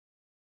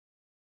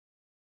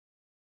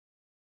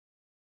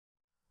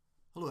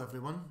Hello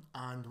everyone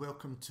and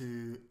welcome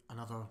to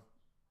another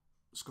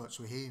Scots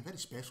Whay Hae, very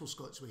special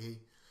Scots Whay Hae,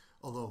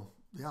 although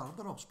they're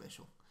all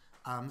special.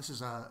 This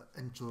is an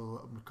intro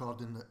I'm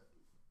recording that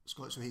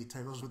Scots Whay Hae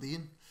Towers with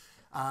Ian.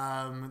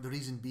 The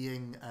reason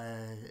being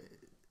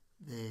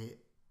the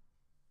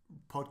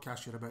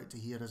podcast you're about to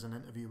hear is an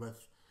interview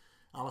with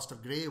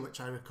Alasdair Gray,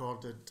 which I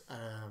recorded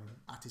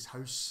at his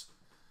house,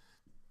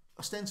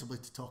 ostensibly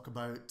to talk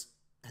about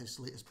his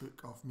latest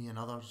book of Me and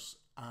Others,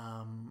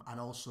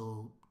 and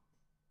also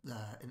the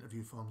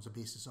interview forms the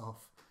basis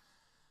of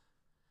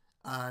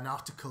an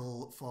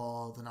article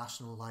for the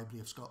National Library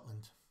of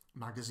Scotland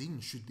magazine,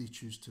 should they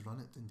choose to run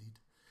it, indeed.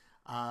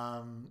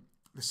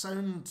 The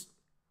sound,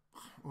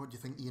 what do you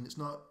think, Ian? It's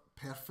not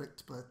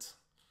perfect, but...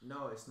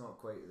 No, it's not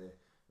quite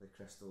the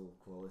crystal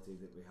quality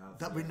that we have.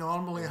 That we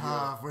normally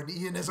have when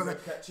Ian is in the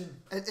kitchen.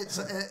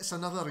 It's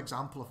another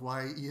example of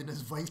why Ian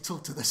is vital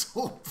to this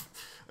whole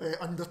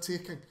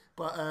undertaking.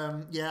 But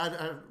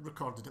I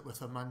recorded it with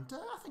him, and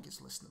I think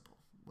it's listenable.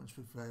 Once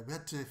we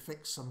had to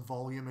fix some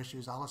volume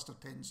issues. Alasdair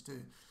tends to.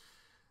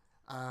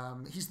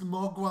 He's the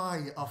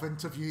mogwai of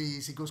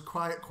interviewees. He goes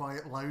quiet,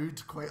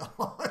 loud, quite a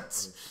lot.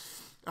 It's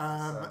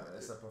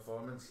a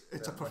performance.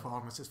 It's a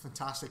performance. It's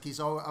fantastic. He's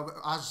all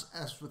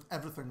as with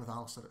everything with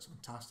Alasdair. It's a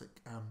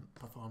fantastic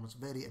performance.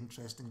 Very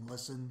interesting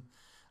listen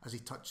as he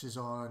touches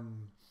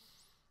on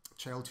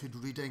childhood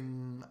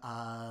reading,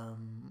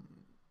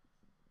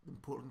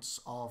 importance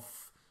of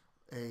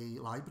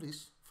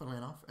libraries. Funnily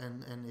enough,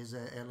 in his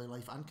early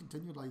life and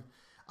continued life,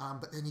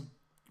 but then he,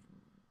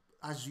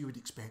 as you would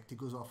expect, he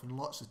goes off on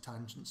lots of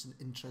tangents and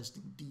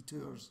interesting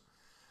detours.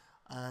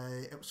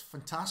 It was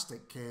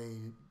fantastic.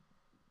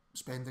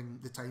 Spending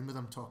the time with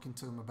him, talking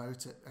to him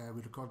about it.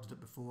 We recorded it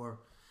before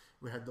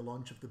we had the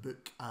launch of the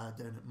book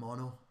down at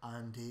Mono,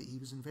 and he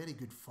was in very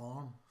good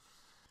form.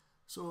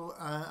 So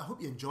I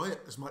hope you enjoy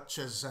it as much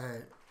as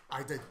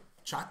I did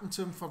chatting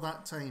to him for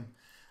that time.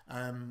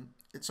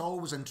 It's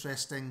always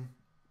interesting,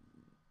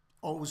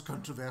 always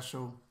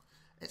controversial.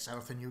 It's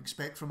everything you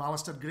expect from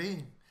Alasdair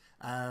Gray.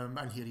 And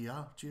here you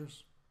are.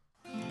 Cheers.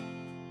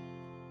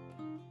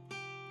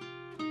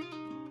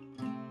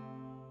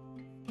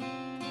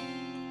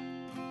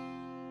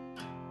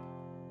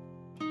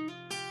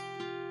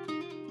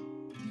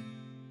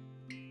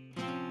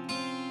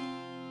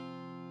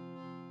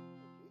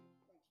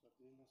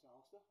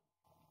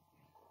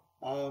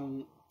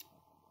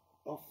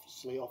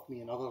 Obviously, Of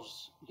Me and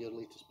Others, your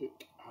latest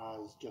book,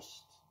 has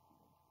just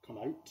come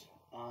out,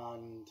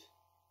 and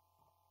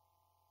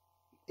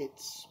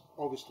it's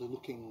obviously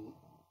looking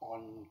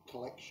on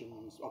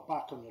collections, or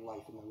back on your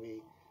life in a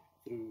way,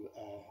 through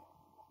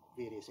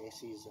various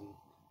essays and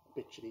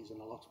obituaries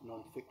and a lot of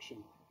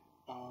non-fiction.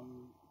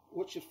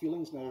 What's your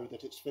feelings now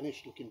that it's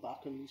finished, looking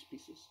back on these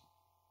pieces?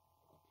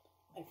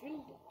 I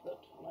feel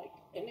that, like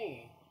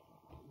any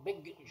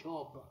big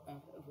job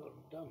I've ever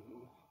done,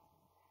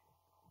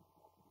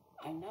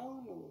 I now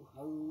know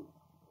how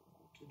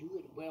to do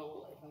it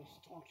well if I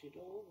started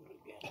all over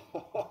again.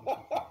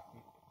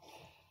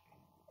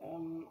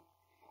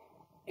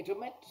 It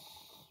omits,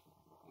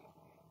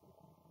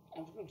 I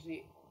was going to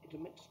say it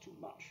omits too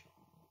much.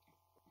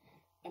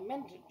 I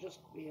meant it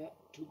just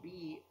to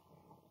be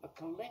a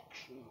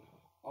collection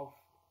of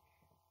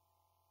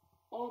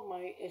all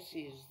my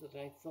essays that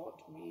I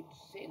thought made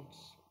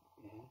sense,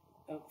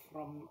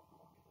 from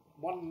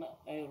one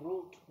I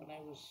wrote when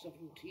I was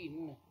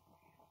 17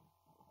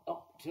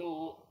 up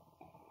till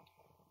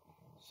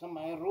some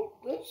I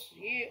wrote this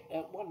year,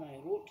 one I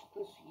wrote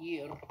this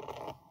year.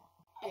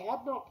 I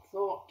had not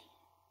thought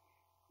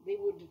they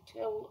would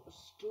tell a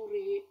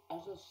story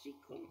as a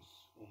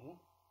sequence.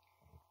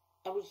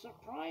 I was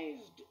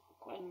surprised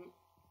when,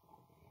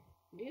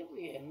 near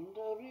the end,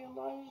 I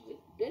realised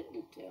it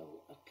did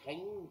tell a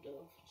kind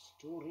of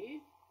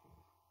story,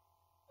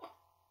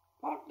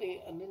 partly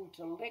an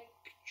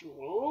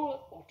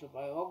intellectual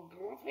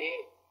autobiography,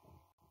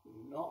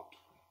 not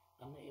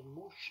an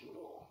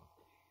emotional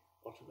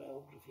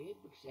autobiography,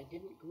 because I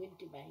didn't go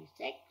into my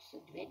sex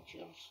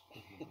adventures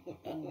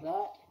and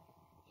that.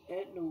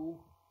 No.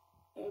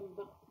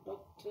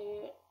 But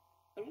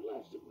I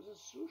realised it was a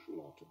social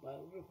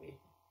autobiography,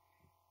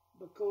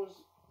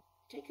 because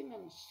taken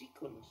in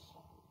sequence,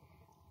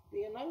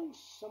 they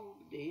announced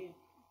somebody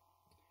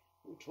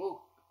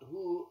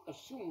who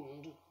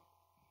assumed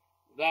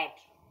that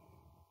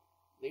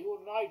the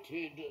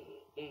United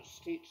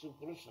States of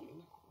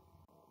Britain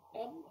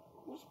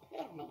was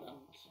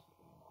permanent,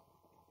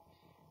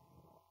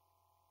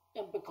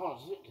 and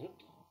because it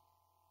had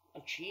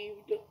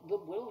achieved the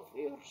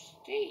welfare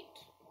state,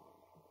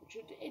 which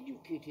had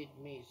educated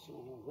me so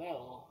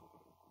well,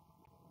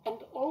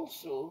 and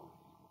also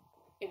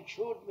it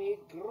showed me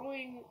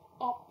growing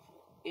up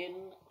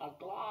in a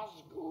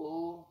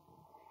Glasgow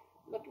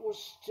that was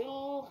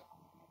still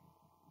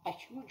a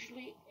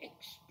hugely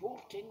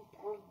exporting,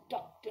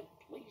 productive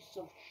place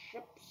of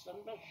ships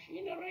and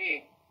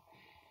machinery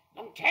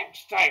and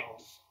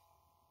textiles,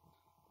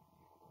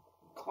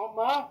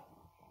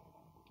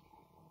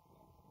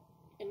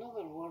 in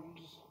other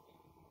words,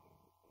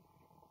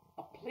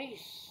 a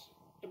place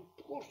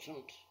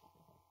important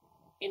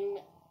in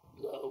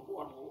the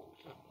world.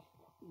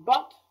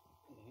 But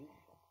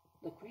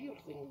the queer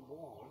thing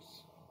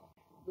was,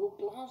 though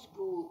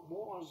Glasgow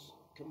was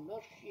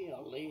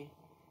commercially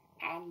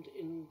and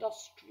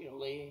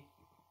industrially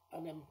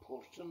an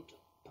important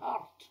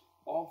part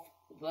of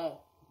the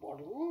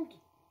world,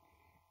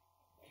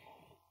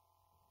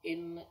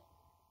 in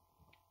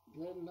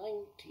the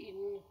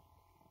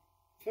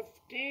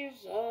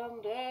 1950s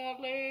and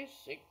early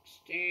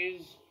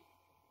 60s,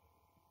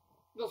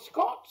 the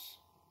Scots,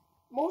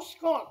 most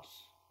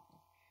Scots,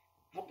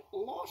 had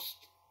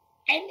lost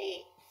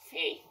any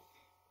faith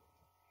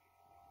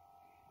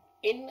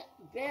in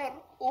their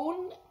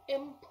own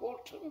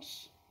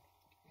importance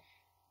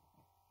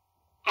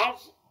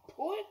as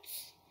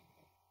poets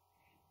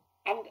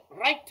and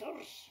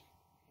writers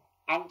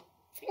and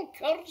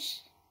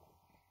thinkers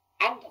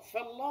and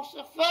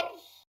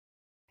philosophers.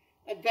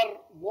 There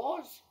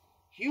was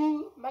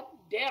Hugh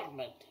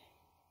MacDiarmid,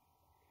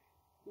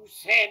 who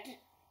said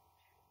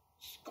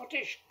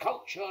Scottish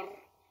culture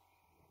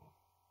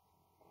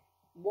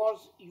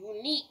was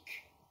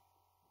unique,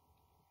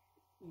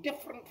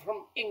 different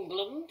from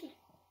England,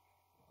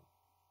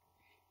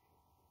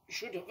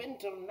 should have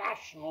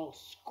international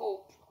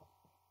scope.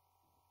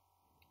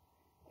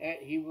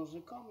 He was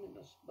a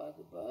communist, by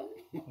the by.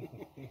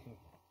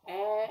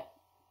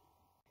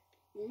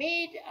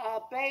 Made a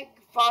big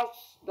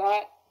fuss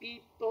that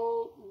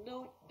people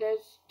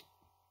noticed,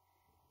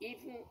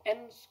 even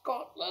in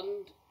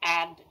Scotland,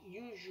 and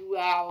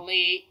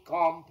usually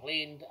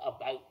complained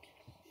about.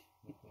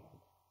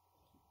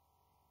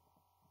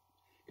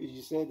 Because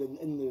you said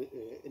in the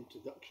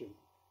introduction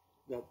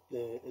that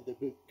the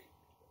book,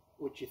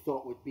 which you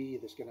thought would be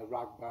this kind of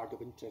ragbag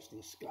of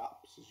interesting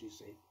scraps, as you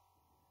say,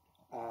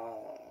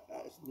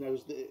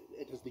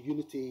 it has the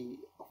unity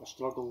of a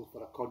struggle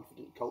for a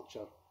confident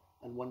culture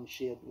and one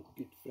shared with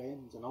good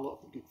friends, and a lot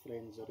of the good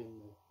friends are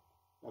in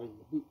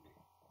the book.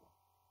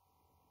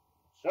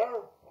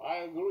 Sir, I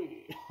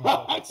agree.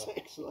 That's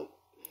excellent.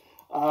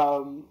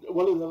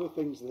 One of the other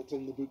things that's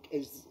in the book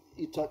is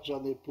you touch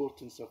on the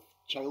importance of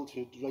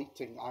childhood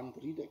writing and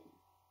reading.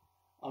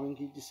 I mean,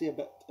 can you say a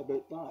bit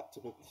about that,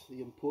 about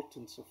the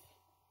importance of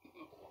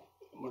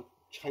your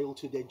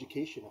childhood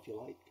education, if you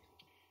like?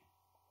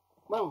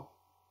 Well,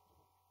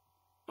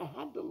 I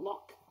had the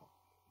luck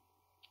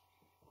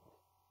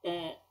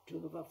to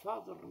have a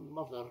father and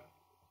mother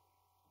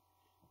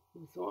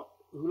who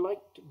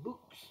liked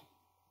books.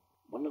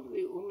 One of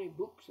the only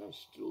books I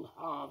still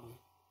have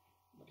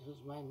that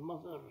has my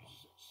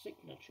mother's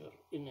signature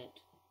in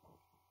it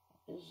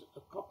is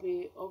a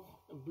copy of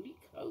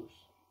Bleak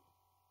House.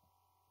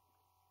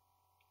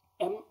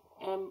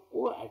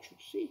 I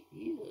should say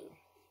here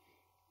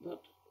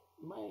that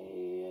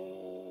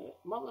my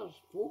mother's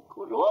folk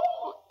were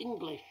all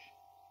English.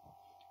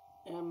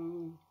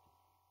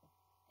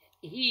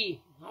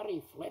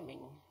 Harry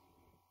Fleming,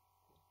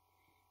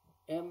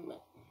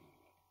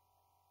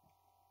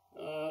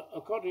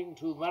 according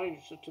to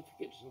marriage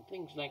certificates and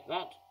things like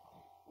that,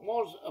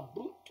 was a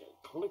boot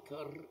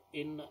clicker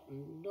in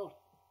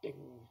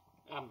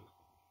Nottingham.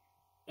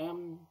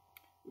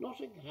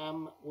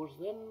 Nottingham was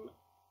then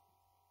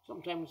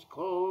sometimes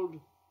called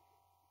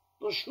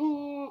the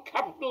shoe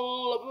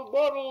capital of the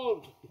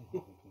world.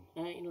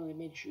 They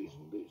made shoes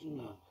and boots and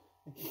that.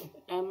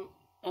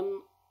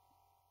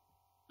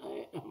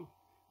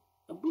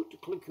 A boot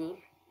clicker,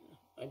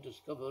 I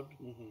discovered,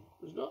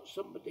 was not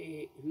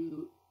somebody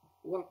who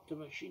worked a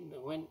machine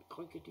that went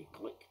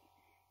clickety-click.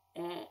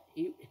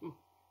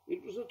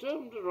 It was a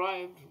term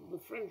derived from the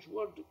French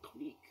word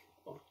clique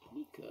or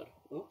cliqueur.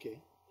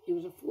 Okay. He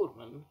was a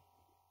foreman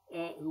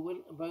who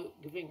went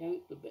about giving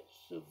out the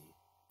bits of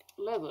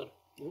leather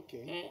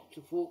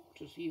to folk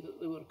to see that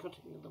they were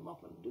cutting them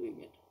up and doing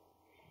it.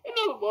 In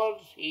other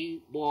words,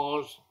 he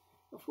was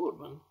a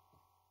foreman.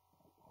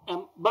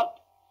 But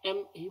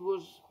he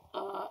was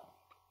a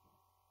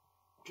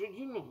trade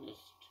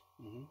unionist.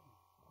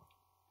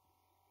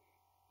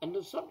 And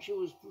as such, he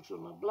was put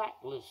on a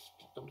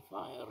blacklist and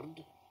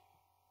fired.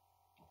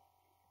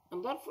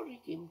 And therefore he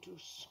came to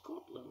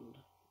Scotland,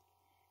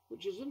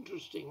 which is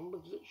interesting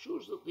because it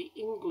shows that the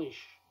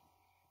English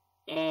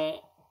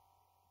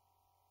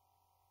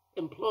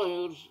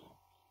employers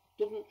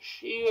didn't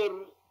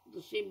share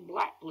the same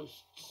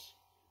blacklists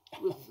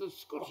with the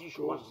Scottish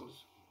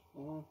ones.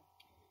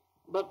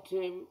 But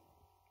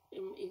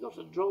he got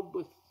a job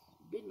with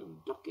Bean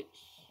and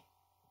Duckett's,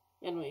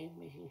 anyway,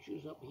 making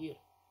shoes up here.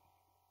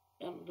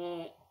 And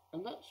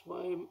that's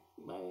why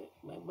my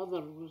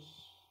mother was,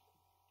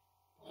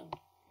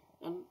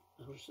 and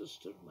her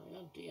sister, my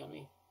Auntie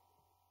Annie,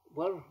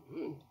 were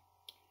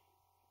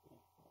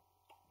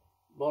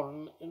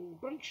born in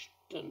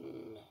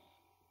Bridgeton.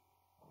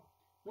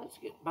 Let's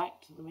get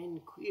back to the main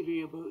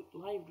query about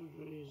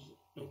libraries,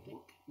 I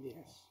think.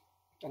 Yes.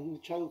 And the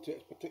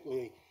childhood,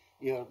 particularly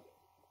your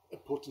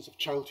importance of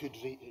childhood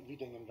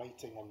reading and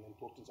writing, and the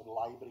importance of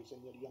libraries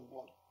in your young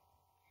life.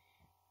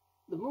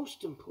 The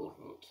most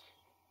important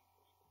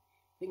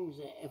things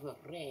I ever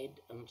read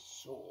and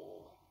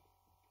saw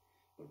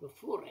But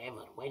before I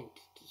ever went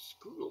to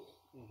school,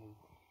 Mm-hmm.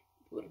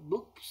 there were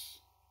books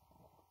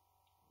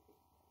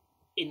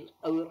in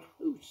our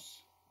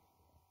house.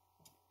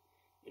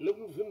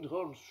 11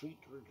 Findhorn Street,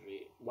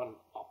 Ridley, one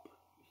up.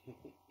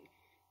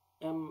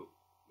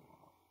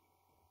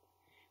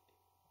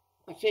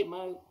 I say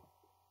my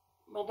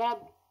dad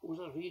was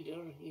a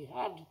reader. He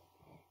had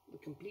the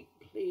complete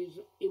plays.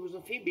 He was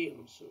a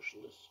Fabian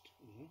socialist.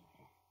 Mm-hmm.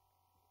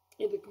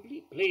 He had the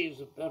complete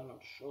plays of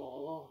Bernard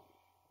Shaw.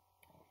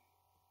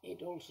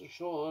 It also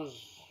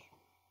shows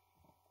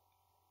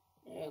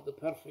the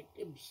perfect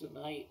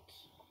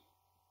Ibsenite.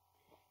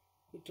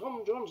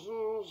 Tom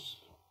Johnson's,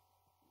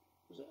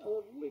 was it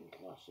our ruling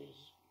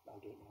classes? I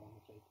don't know, I'm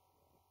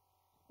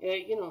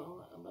afraid. You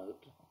know,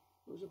 about,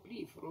 there was a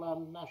plea for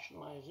land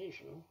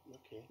nationalisation,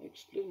 Okay.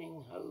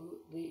 explaining how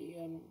the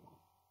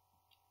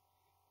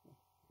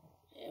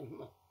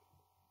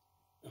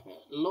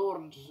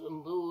lords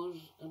and those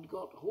had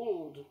got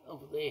hold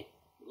of the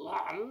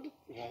land,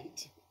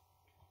 Right.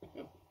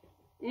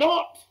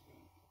 not,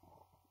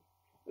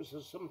 as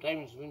has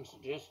sometimes been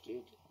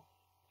suggested,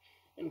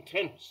 in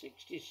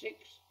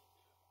 1066,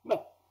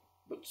 but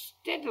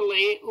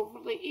steadily over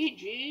the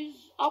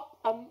ages up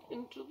and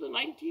into the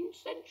 19th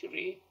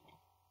century,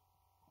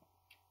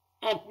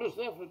 and was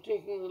therefore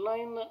taking the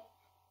line that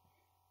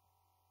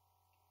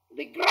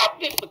they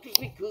grabbed it because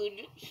they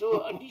could,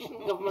 so a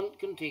decent government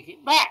can take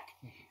it back.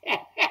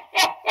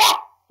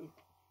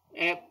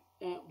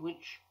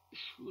 Which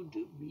should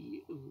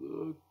be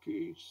the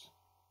case.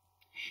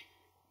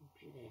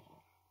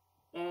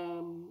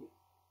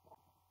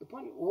 The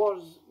point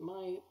was,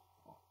 my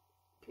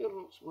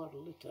parents were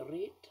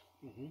literate.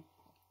 Mm-hmm.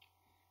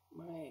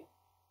 My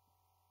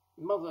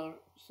mother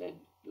said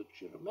that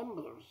she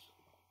remembers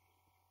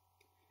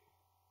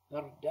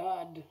her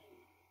dad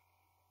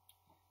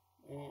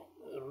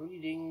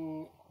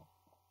reading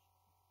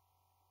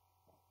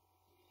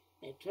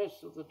a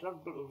test of the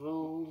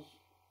D'Urbervilles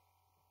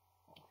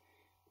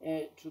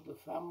to the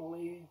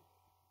family,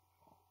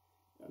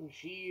 and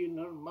she and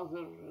her mother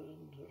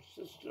and her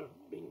sister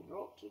being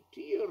brought to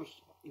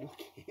tears.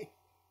 Okay.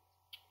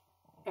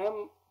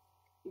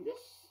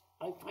 This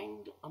I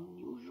find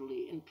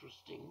unusually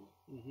interesting.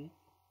 Mm-hmm.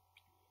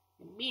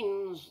 It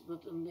means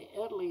that in the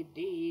early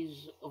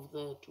days of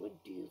the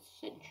 20th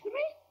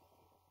century,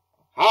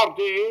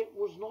 Hardy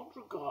was not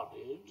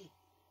regarded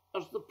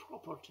as the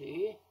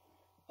property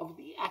of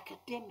the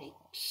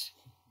academics,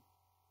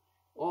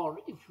 or,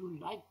 if you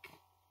like,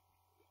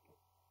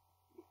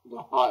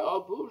 the higher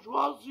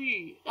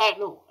bourgeoisie.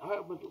 No,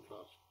 higher middle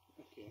class.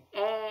 Okay.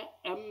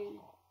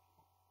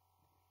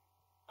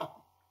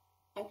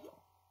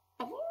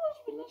 I've always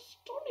been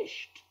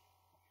astonished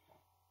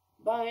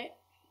by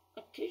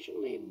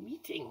occasionally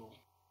meeting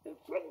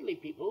friendly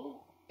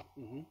people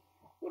Mm-hmm.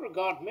 who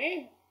regard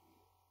me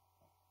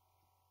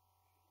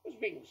as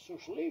being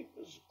socially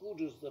as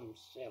good as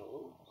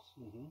themselves,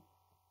 Mm-hmm.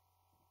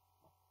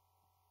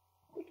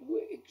 but who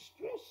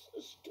express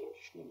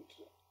astonishment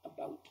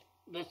about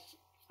this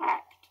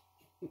fact.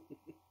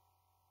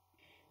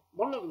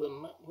 One of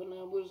them, when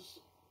I was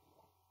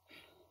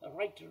a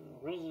writer in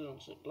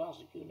residence at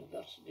Glasgow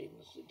University in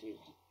the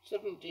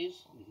 70s,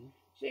 Mm-hmm.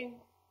 saying,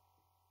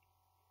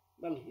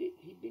 well,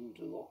 he'd been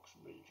to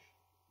Oxbridge,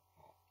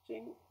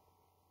 saying,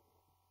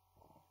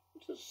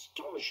 it's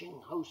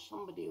astonishing how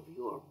somebody of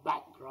your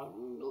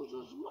background knows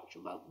as much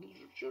about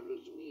literature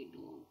as we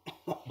do.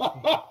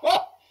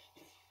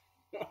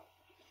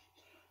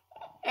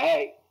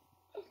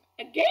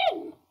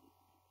 Again,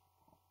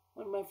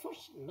 when my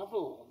first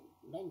novel,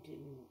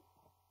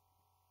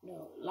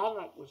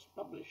 Lanark, was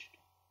published,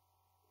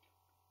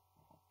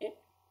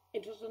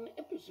 it was an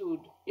episode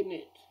in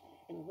it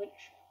in which,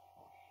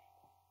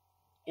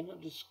 in a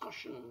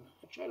discussion,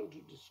 a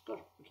childhood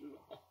discussion,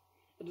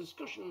 a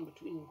discussion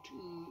between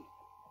two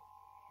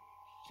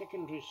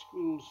secondary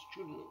school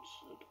students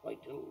at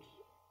Whitehills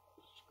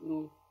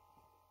School,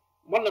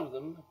 one of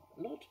them,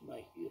 not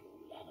my hero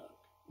Lanark,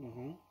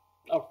 Mm-hmm.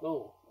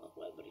 although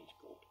whatever he's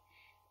called,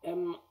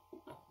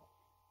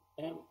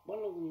 one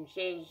of them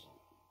says,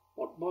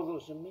 what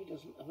bothers him, he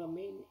doesn't have a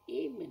main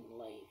aim in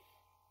life.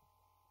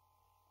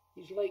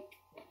 He's like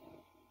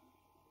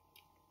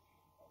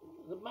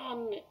the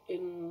man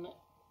in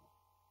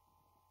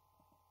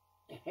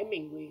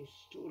Hemingway's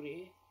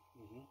story,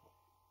 Mm-hmm.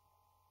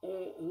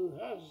 who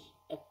has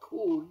a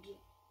code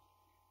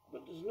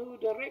but there's no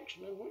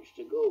direction in which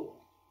to go.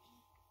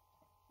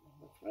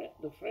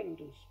 The friend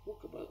who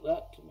spoke about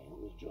that to me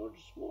was George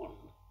Swan.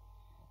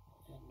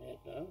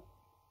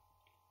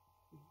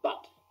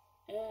 But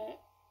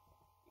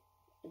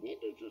the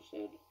editor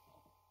said,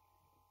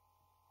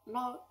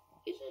 now,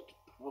 is it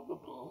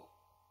probable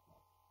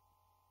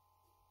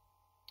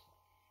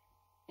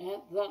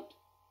that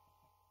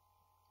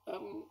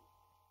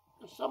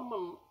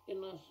someone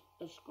in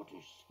a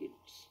Scottish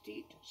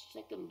state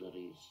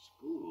secondary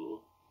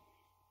school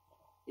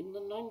in the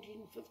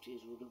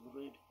 1950s would have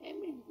read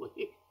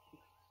Hemingway?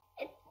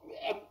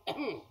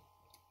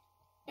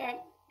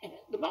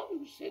 The man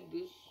who said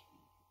this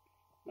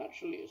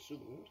naturally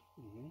assumed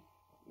Mm-hmm.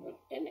 that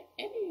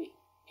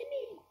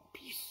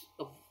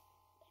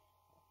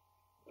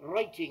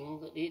writing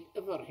that he'd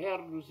ever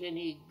heard was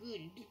any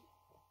good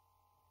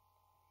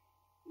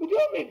would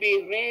only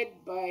be read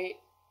by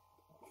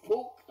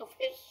folk of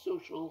his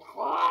social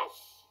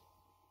class,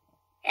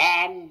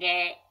 and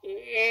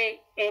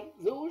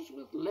those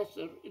with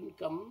lesser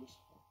incomes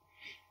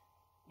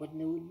would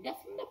know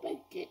nothing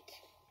about it.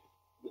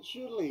 But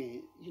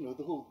surely, you know,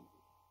 the whole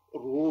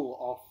role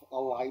of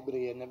a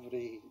library in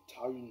every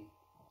town,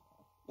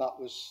 that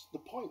was the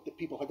point, that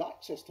people had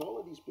access to all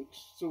of these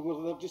books. So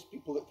were there just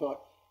people that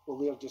thought, well,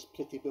 they're just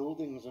pretty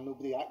buildings and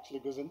nobody actually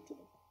goes into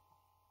them?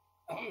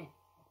 I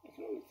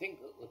can only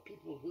think that the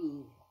people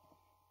who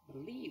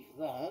believe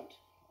that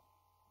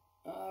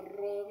are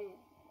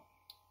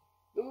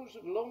those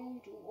who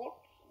belong to what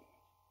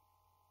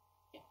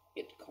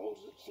it calls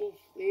itself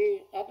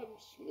the Adam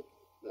Smith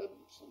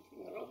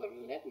something or other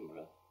in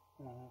Edinburgh.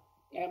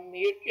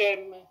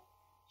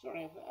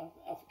 Sorry,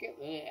 I forget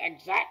the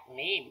exact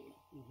name.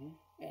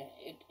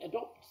 It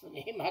adopts the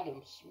name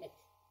Adam Smith.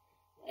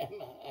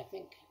 I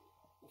think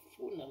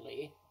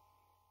phonally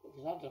it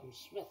was Adam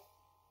Smith.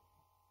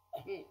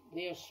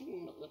 They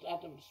assume that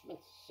Adam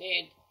Smith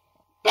said,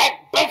 "Big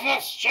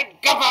business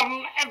should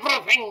govern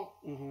everything,"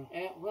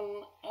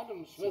 when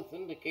Adam Smith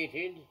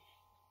indicated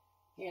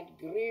he had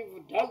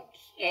grave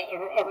doubts,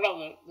 or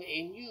rather, that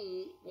he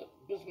knew that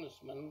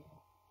businessmen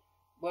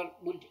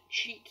would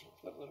cheat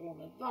for their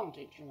own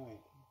advantage. Right.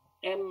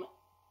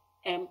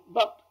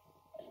 But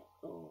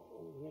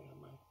where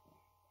am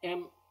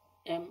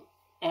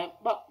I?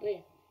 But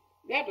the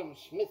Adam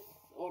Smith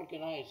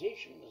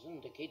organisation has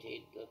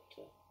indicated that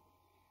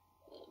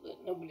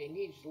nobody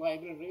needs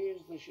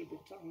libraries. They should be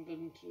turned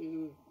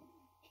into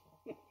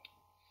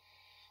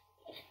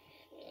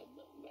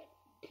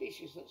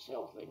places that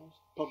sell things.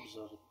 Pubs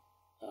or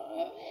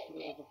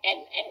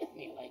anything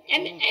you like.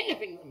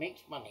 Anything that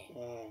makes money.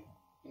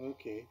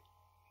 Okay.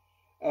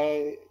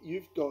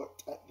 You've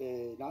got at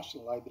the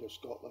National Library of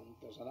Scotland,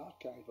 there's an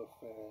archive of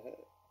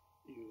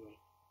your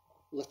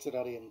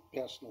literary and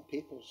personal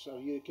papers. Are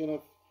you kind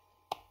of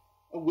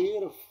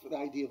aware of the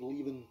idea of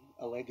leaving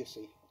a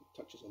legacy? It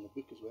touches on the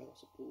book as well, I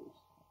suppose.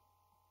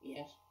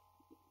 Yes.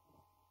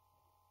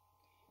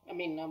 I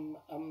mean,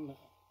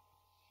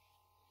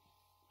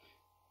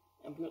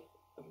 I've got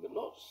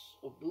lots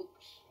of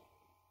books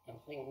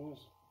and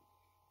things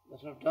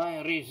that are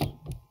diaries.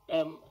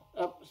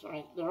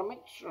 They're a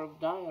mixture of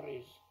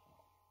diaries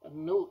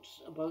and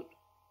notes about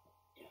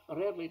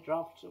early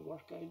drafts of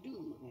work I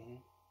do.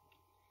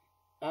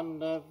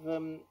 And I've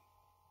been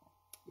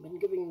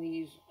giving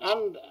these,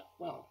 and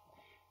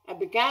I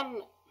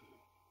began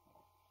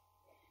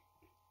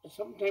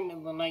sometime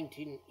in the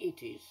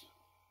 1980s.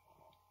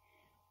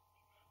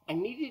 I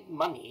needed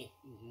money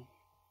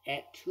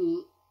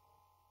to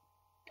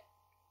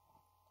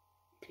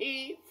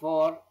pay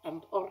for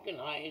and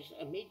organise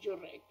a major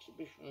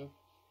exhibition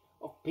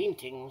of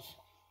paintings,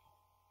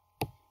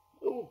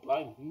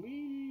 by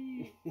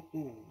me,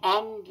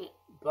 and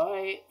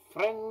by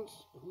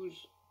friends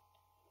whose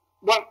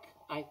work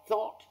I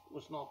thought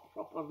was not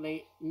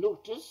properly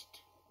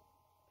noticed,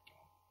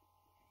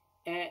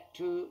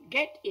 to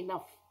get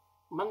enough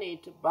money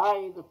to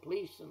buy the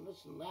place and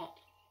this and that.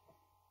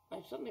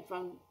 I suddenly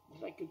found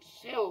that I could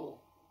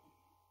sell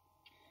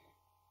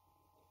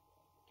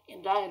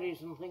in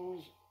diaries and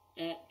things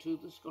to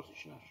the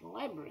Scottish National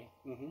Library.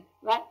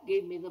 That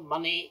gave me the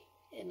money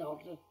in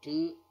order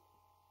to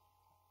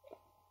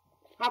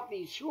have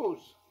these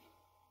shows.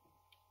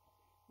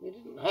 They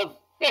didn't have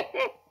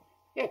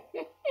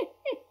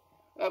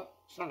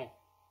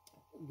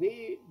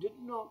they did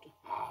not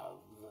have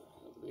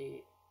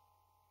they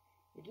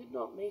did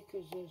not make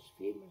us as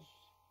famous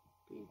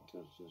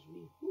painters as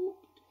we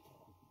hoped.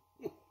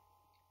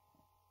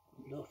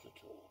 Not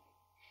at all.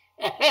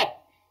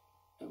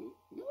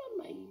 Never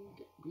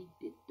mind, we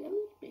did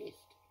our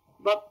best.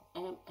 But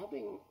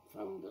having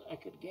found that I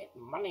could get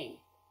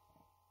money,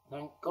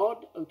 thank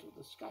God, out of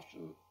the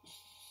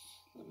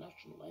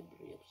National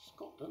Library of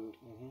Scotland,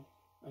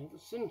 I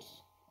have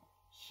since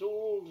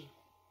sold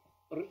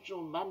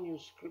original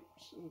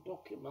manuscripts and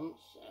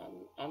documents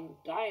and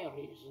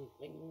diaries and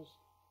things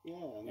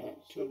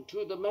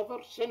to them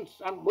ever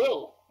since, and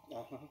will.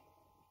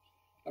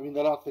 I mean,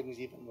 there are things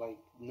even like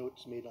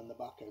notes made on the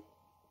back of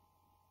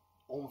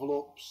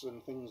envelopes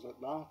and things like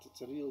that.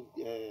 It's a real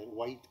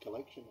wide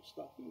collection of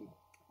stuff.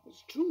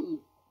 It's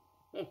true.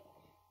 I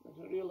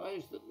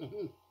realised that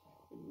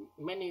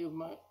many of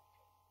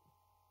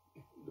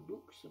the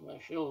books on my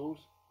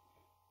shelves,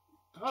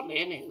 hardly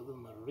any of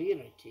them are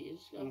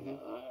rarities.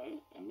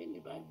 I mainly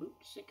buy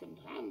books second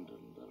hand,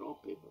 and they're all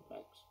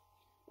paperbacks.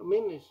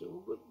 Mainly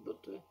so,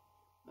 but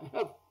I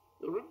have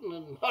written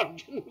in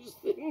margins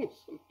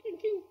things. I'm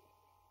thinking,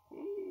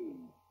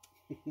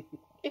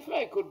 if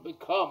I could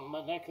become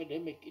an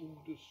academic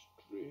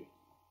industry,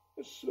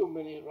 as so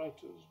many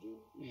writers do,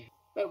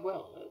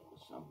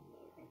 some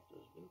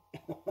writers do.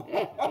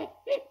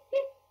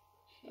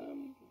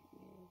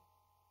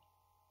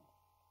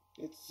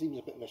 It seems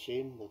a bit of a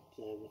shame that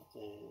with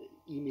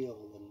email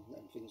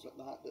and things like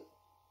that,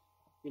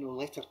 you know,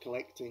 letter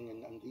collecting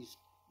and these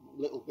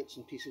little bits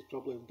and pieces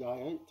probably will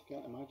die out. I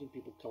can't imagine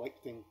people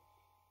collecting,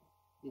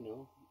 you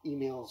know,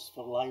 emails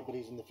for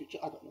libraries in the future.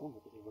 I don't know,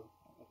 maybe they will.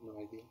 I have no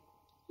idea.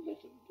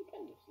 But it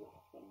depends if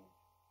they're fun.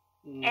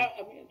 Mm.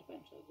 I mean, it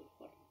depends how they're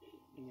fun.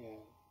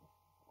 Yeah.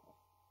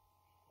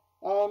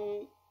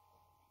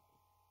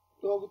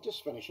 Well, we'll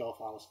just finish off,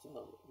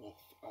 Alasdair,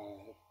 with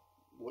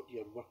what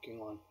you're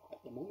working on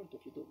at the moment,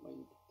 if you don't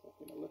mind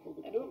talking a little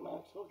bit. I don't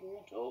mind talking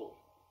at all.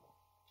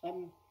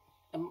 I'm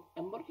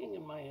working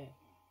in my.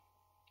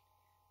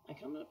 I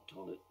cannot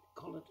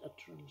call it a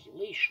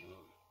translation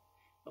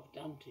of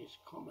Dante's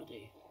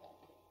comedy.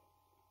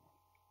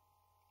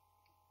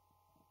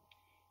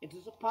 It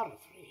is a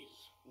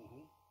paraphrase.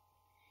 Mm-hmm.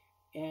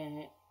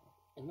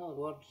 In other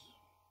words,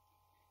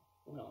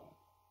 well,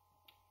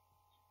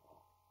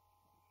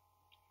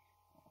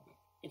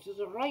 it is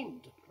a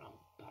rhymed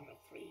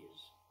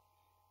paraphrase,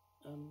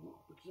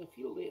 because I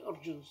feel the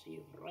urgency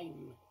of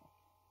rhyme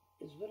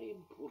is very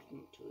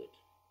important to it.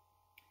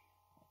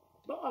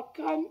 But I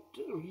can't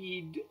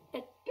read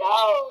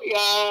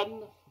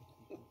Italian.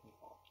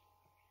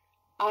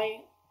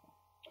 I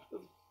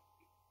have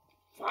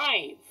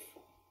 5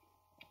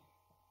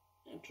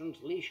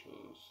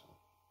 translations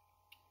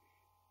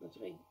that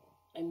I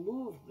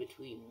move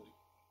between.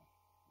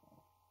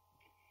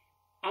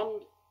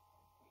 And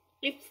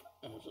if,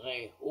 as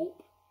I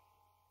hope,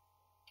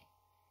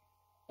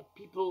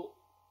 people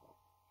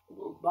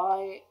will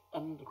buy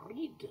and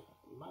read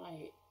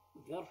my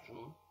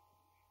version,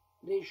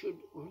 they should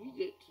read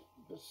it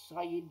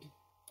beside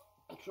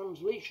a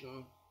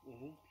translation.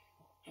 Mm-hmm.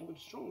 I would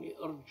strongly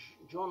urge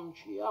John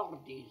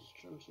Ciardi's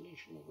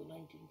translation of the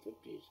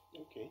 1950s.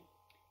 Okay.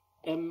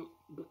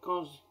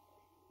 Because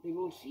they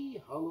will see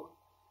how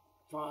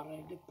far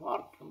I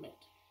depart from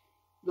it.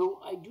 Though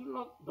I do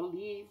not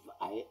believe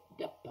I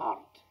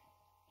depart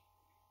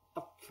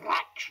a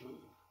fraction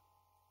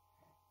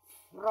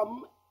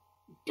from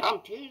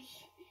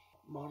Dante's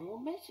moral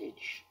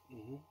message.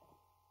 Mm-hmm.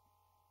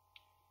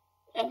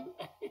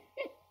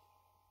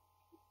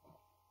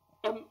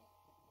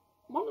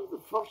 One of the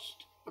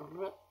first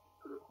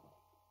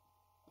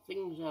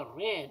things I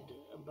read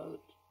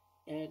about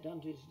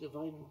Dante's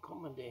Divine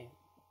Comedy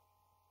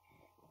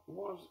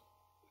was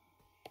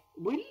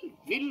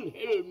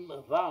Wilhelm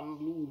van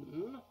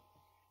Loon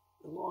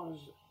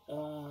was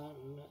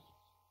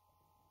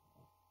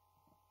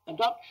a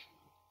Dutch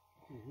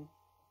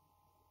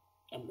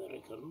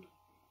American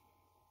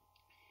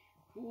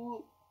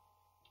who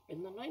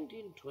in the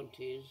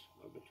 1920s,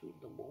 or between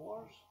the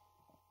wars,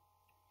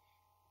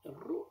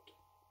 wrote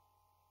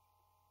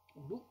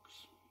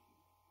books.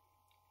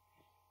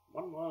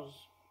 One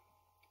was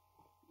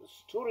The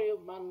Story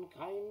of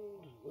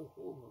Mankind, The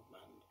Home of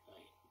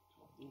Mankind.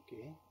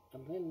 Okay.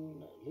 And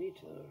then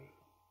later,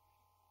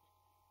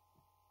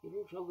 he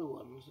wrote other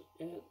ones.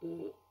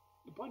 The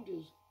point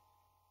is,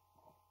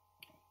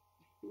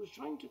 he was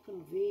trying to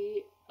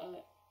convey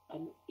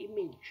an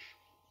image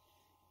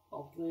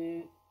of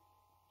the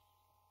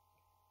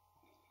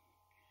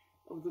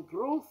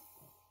growth,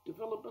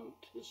 development,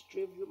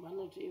 history of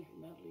humanity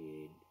from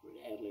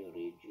earlier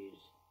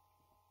ages.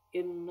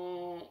 In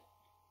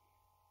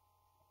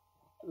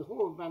The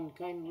Whole of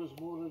Mankind was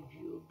more a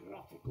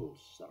geographical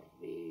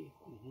survey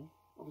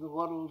of the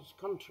world's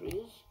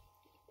countries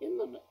in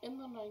the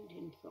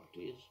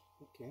 1930s.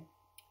 Okay.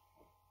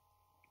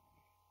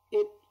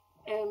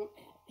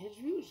 His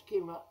views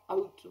came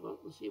out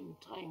about the same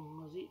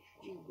time as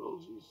H.G.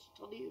 Wells'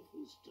 study of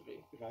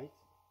history. Right.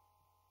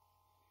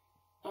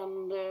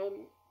 And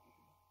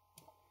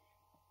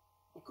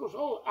of course,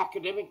 all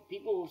academic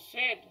people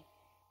said,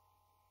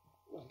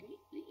 well,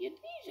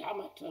 these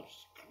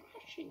amateurs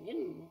crashing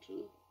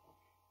into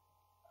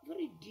a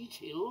very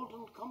detailed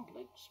and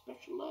complex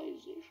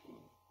specialization.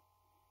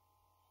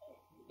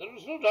 There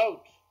is no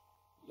doubt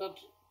that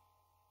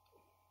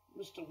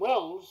Mr.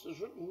 Wells has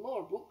written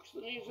more books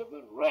than he's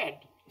ever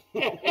read.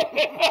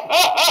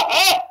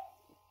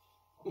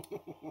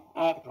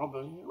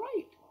 Probably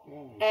right.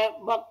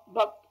 But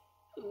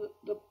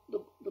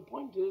the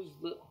point is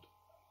that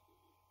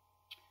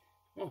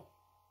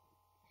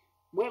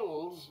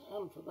Wells,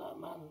 and for that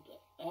man,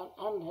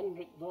 and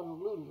Hendrik van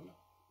Loon,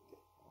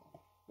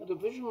 had a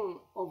vision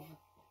of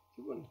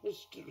human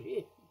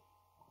history,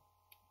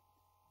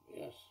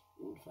 yes,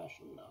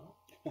 old-fashioned now,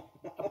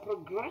 a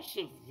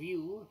progressive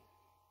view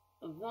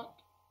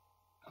that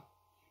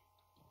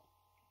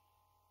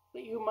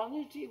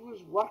humanity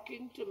was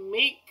working to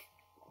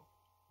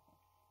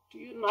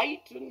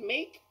unite and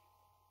make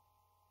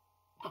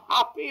a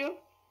happier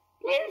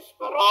place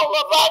for all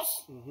of us.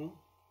 Mm-hmm.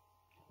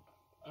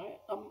 I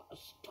am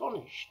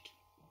astonished,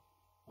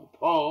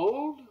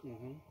 appalled.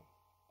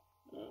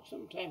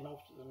 Sometime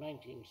after the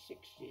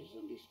 1960s,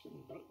 at least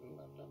in Britain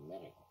and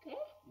America,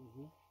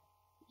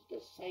 it's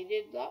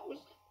decided that was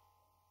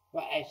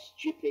what a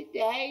stupid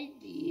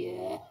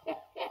idea.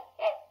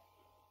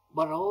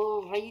 We're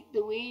all right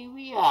the way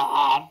we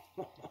are.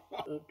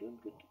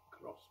 Don't get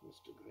cross,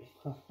 Mr. Gray.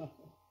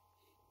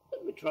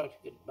 Let me try to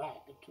get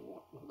back to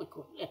what the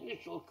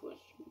initial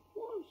question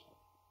was.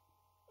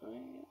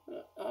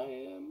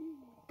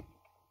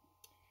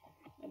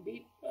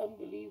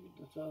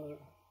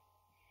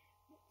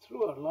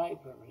 through our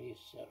library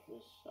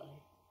service,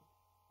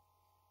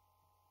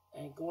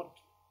 I got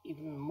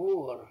even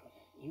more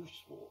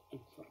useful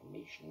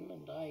information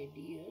and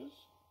ideas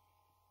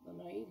than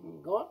I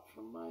even got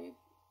from my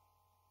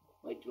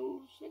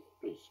Whitehall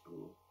Secondary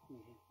School.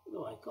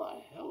 Though I got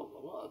a hell of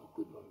a lot of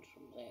good ones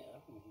from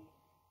there.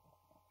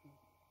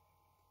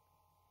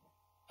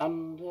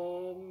 And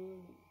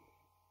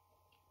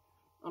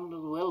under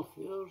the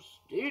welfare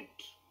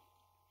state,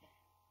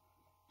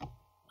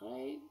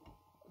 I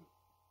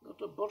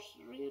got a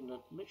bursary and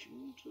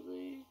admission to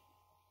the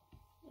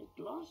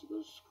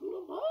Glasgow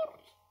School of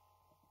Art,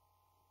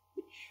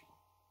 which,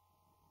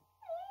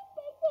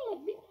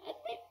 well,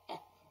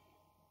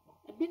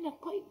 I'd been a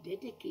quite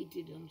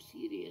dedicated and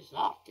serious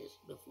artist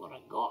before I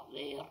got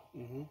there.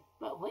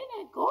 But when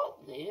I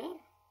got there,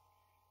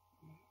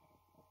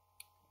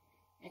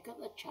 I got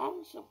the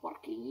chance of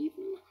working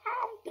even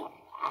harder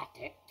at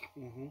it.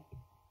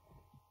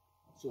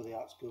 So the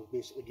art school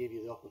basically gave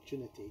you the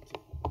opportunity to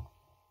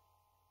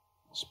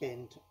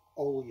spend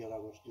all your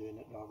hours doing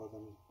it rather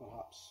than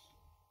perhaps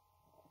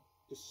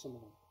just some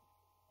of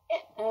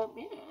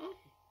them.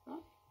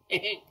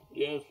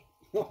 Yes.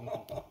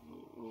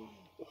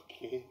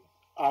 Okay.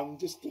 And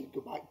just to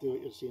go back to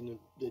what you're saying,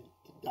 the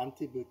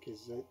Dante book,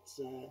 is it's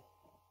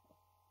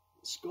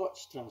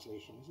Scots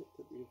translation, is it,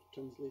 that you've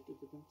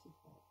translated it into?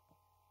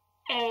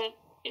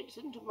 It's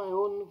into my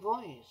own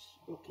voice.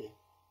 Okay.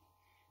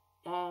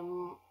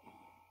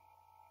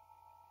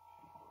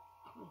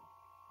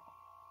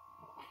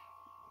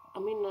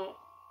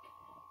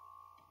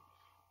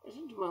 It's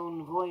into my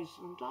own voice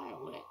and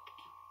dialect.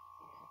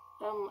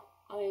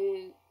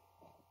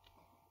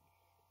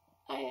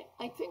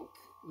 I think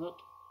that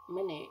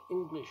many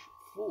English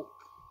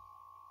folk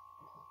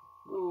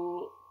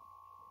will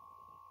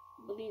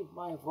believe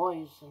my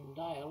voice and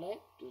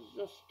dialect is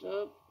just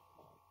a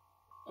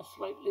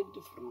slightly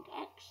different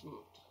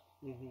accent.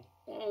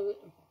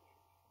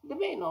 They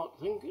may not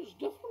think it's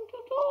different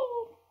at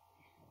all.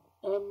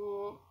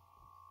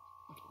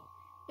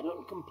 I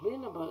don't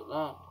complain about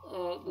that.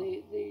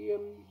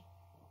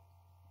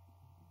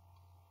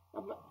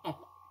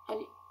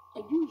 I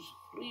use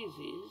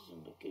phrases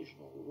and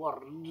occasional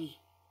words.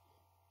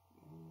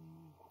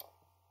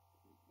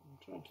 I'm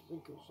trying to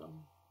think of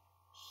some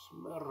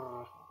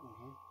smurr,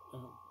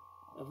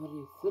 a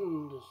very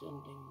thin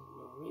descending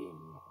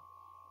Lorraine,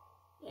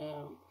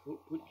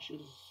 which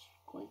is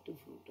quite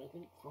different, I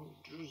think, from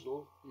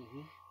drizzle.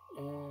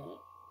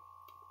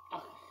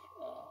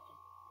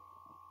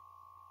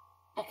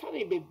 I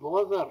can't be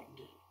bothered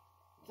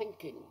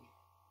thinking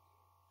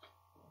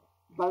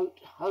about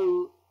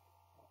how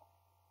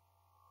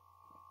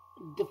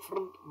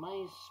different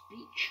my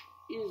speech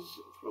is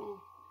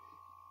from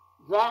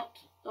that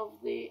of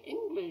the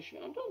English.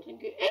 I don't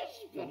think it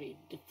is very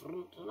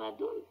different, and I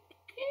don't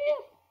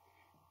care.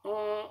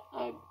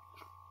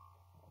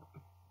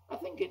 I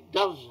think it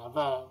does have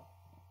a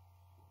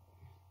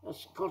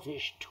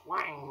Scottish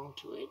twang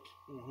to it,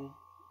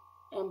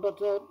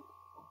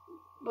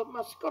 but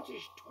my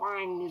Scottish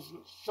twang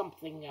isn't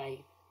something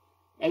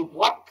I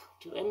work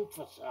to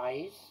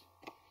emphasise.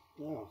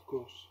 No, of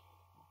course.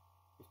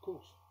 Of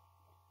course.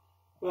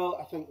 Well,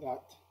 I think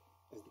that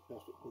is the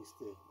perfect place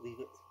to leave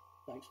it.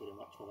 Thanks very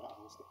much for that,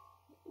 Alasdair.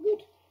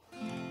 Good.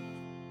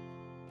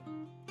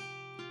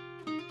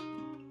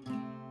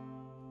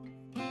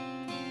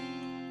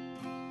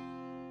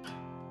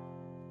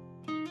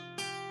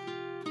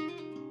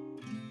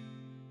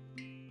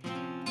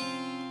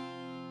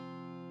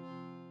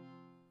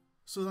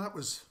 So that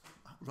was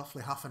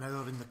roughly half an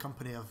hour in the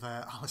company of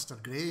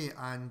Alasdair Gray,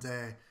 and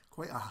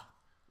quite a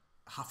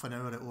half an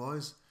hour it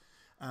was.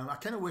 I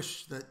kind of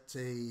wish that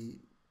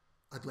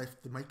I'd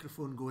left the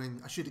microphone going.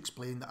 I should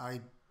explain that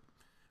I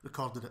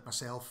recorded it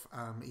myself.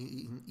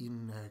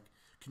 Ian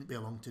couldn't be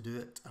along to do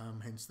it,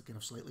 hence the kind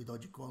of slightly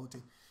dodgy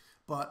quality.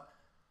 But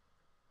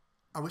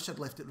I wish I'd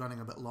left it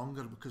running a bit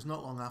longer, because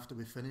not long after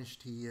we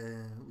finished,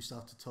 we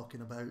started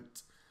talking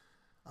about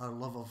our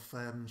love of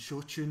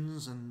show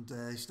tunes, and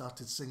he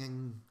started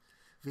singing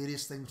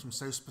various things from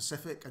South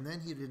Pacific, and then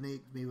he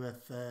reneged me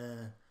with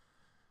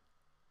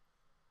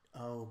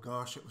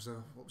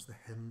what was the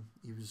hymn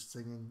he was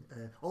singing?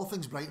 All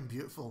Things Bright and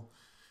Beautiful,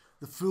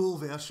 the full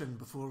version,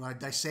 before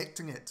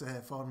dissecting it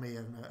for me,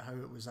 and how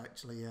it was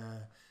actually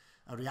a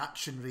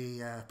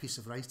reactionary piece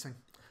of writing.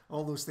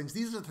 All those things.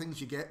 These are the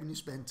things you get when you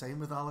spend time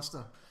with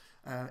Alasdair.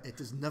 It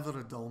is never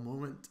a dull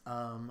moment.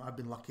 I've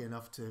been lucky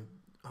enough to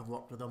have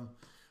worked with him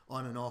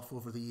on and off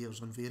over the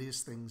years on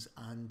various things,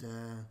 and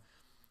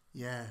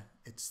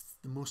it's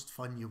the most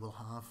fun you will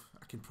have,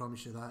 I can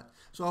promise you that.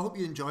 So I hope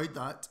you enjoyed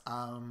that.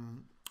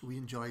 We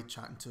enjoyed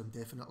chatting to him,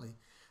 definitely,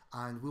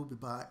 and we'll be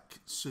back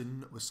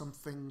soon with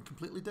something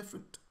completely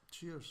different.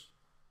 Cheers.